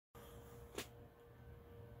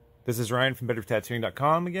This is Ryan from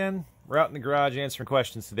BetterTattooing.com again. We're out in the garage answering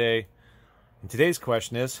questions today. And today's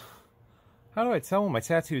question is, how do I tell when my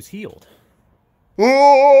tattoo is healed? All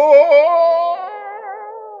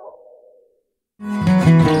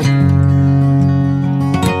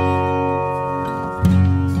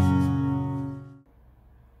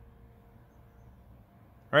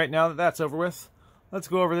right, now that that's over with, let's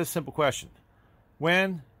go over this simple question.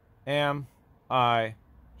 When am I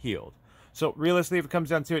healed? So realistically, if it comes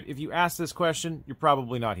down to it, if you ask this question, you're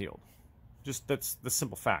probably not healed. Just that's the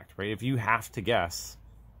simple fact, right? If you have to guess,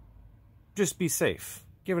 just be safe.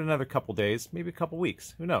 Give it another couple days, maybe a couple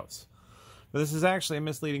weeks. Who knows? But this is actually a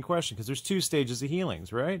misleading question because there's two stages of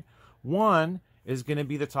healings, right? One is going to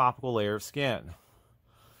be the topical layer of skin,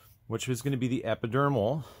 which is going to be the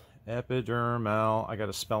epidermal. Epidermal. I got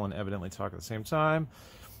to spell and evidently talk at the same time.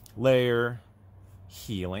 Layer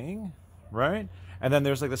healing, right? And then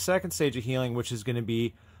there's like the second stage of healing, which is going to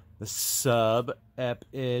be the subepidermal.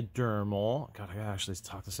 God, I gotta actually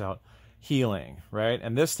talk this out. Healing, right?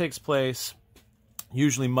 And this takes place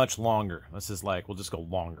usually much longer. This is like, we'll just go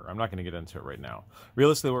longer. I'm not going to get into it right now.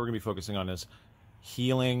 Realistically, what we're going to be focusing on is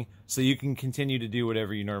healing so you can continue to do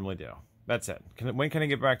whatever you normally do. That's it. When can I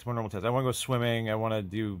get back to my normal test? I want to go swimming. I want to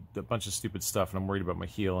do a bunch of stupid stuff, and I'm worried about my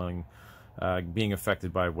healing being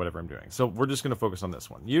affected by whatever I'm doing. So we're just going to focus on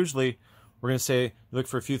this one. Usually, we're going to say, look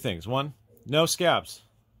for a few things. One, no scabs.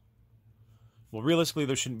 Well, realistically,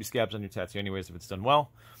 there shouldn't be scabs on your tattoo anyways if it's done well.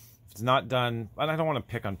 If it's not done, and I don't want to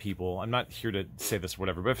pick on people. I'm not here to say this or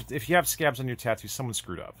whatever, but if you have scabs on your tattoo, someone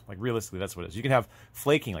screwed up. Like, realistically, that's what it is. You can have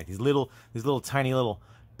flaking, like these little tiny little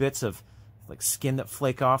bits of like skin that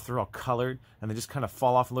flake off. They're all colored, and they just kind of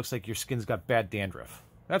fall off. It looks like your skin's got bad dandruff.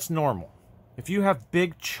 That's normal. If you have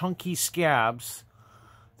big, chunky scabs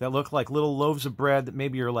that look like little loaves of bread that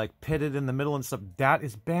maybe are like pitted in the middle and stuff, that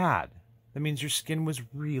is bad. That means your skin was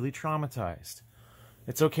really traumatized.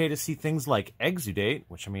 It's okay to see things like exudate,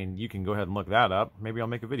 which, I mean, you can go ahead and look that up. Maybe I'll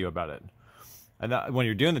make a video about it. And when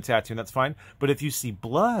you're doing the tattoo, that's fine. But if you see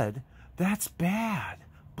blood, that's bad.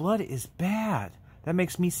 Blood is bad. That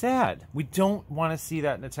makes me sad. We don't want to see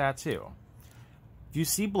that in a tattoo. If you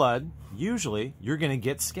see blood, usually you're going to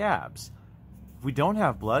get scabs. If we don't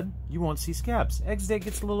have blood, you won't see scabs. Exudate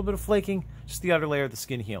gets a little bit of flaking, just the outer layer of the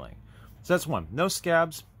skin healing. So that's one. No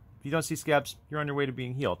scabs. If you don't see scabs, you're on your way to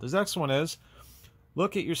being healed. The next one is,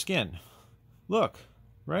 look at your skin. Look,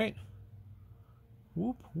 right?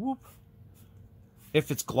 Whoop, whoop. If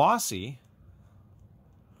it's glossy,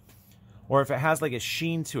 or if it has like a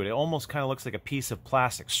sheen to it, it almost kind of looks like a piece of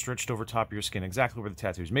plastic stretched over top of your skin, exactly where the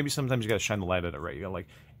tattoo is. Maybe sometimes you got to shine the light at it, right? You got to like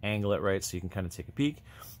angle it right so you can kind of take a peek.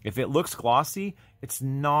 If it looks glossy, it's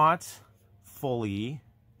not fully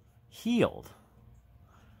healed.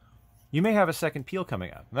 You may have a second peel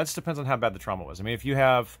coming up. And that just depends on how bad the trauma was. I mean, if you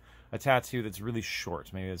have a tattoo that's really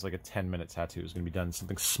short, maybe it's like a 10-minute tattoo, is going to be done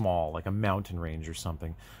something small, like a mountain range or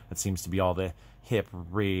something. That seems to be all the hip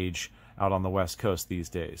rage out on the West Coast these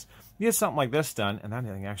days. You get something like this done, and that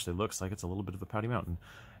thing actually looks like it's a little bit of a pouty mountain.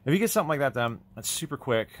 If you get something like that done, that's super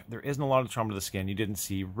quick. There isn't a lot of trauma to the skin. You didn't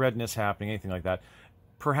see redness happening, anything like that.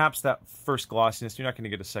 Perhaps that first glossiness, you're not going to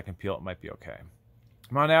get a second peel. It might be okay.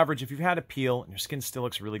 On average, if you've had a peel and your skin still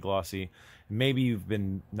looks really glossy, maybe you've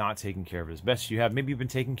been not taking care of it as best you have, maybe you've been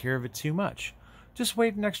taking care of it too much, just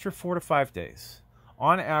wait an extra 4 to 5 days.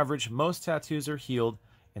 On average, most tattoos are healed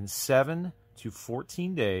in 7 to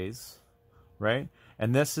 14 days, right?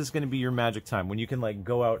 And this is going to be your magic time when you can like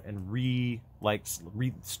go out and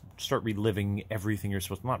start reliving everything you're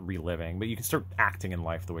supposed to, not reliving, but you can start acting in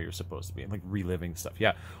life the way you're supposed to be, and like reliving stuff.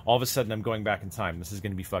 Yeah, all of a sudden I'm going back in time. This is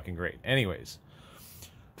going to be fucking great. Anyways,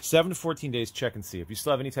 7 to 14 days, check and see. If you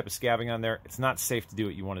still have any type of scabbing on there, it's not safe to do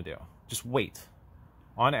what you want to do. Just wait.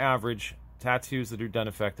 On average, tattoos that are done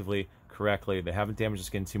effectively, correctly, they haven't damaged the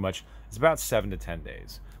skin too much, it's about 7 to 10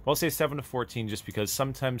 days. Well, I'll say 7 to 14 just because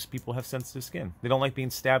sometimes people have sensitive skin. They don't like being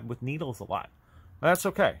stabbed with needles a lot. But that's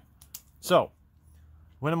okay. So,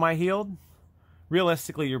 when am I healed?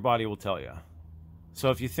 Realistically, your body will tell you. So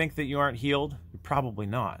if you think that you aren't healed, you're probably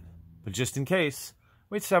not. But just in case,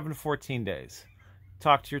 wait 7 to 14 days.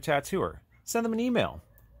 Talk to your tattooer. Send them an email.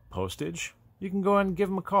 Postage. You can go in and give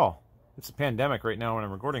them a call. It's a pandemic right now when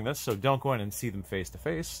I'm recording this, so don't go in and see them face to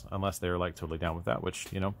face unless they're like totally down with that, which,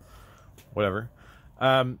 you know, whatever.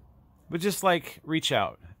 But just like reach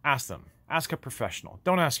out. Ask them. Ask a professional.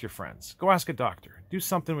 Don't ask your friends. Go ask a doctor. Do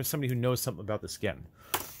something with somebody who knows something about the skin.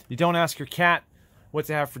 You don't ask your cat what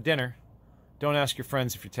to have for dinner. Don't ask your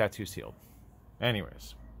friends if your tattoo's healed.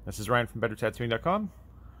 Anyways, this is Ryan from BetterTattooing.com.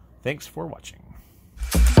 Thanks for watching.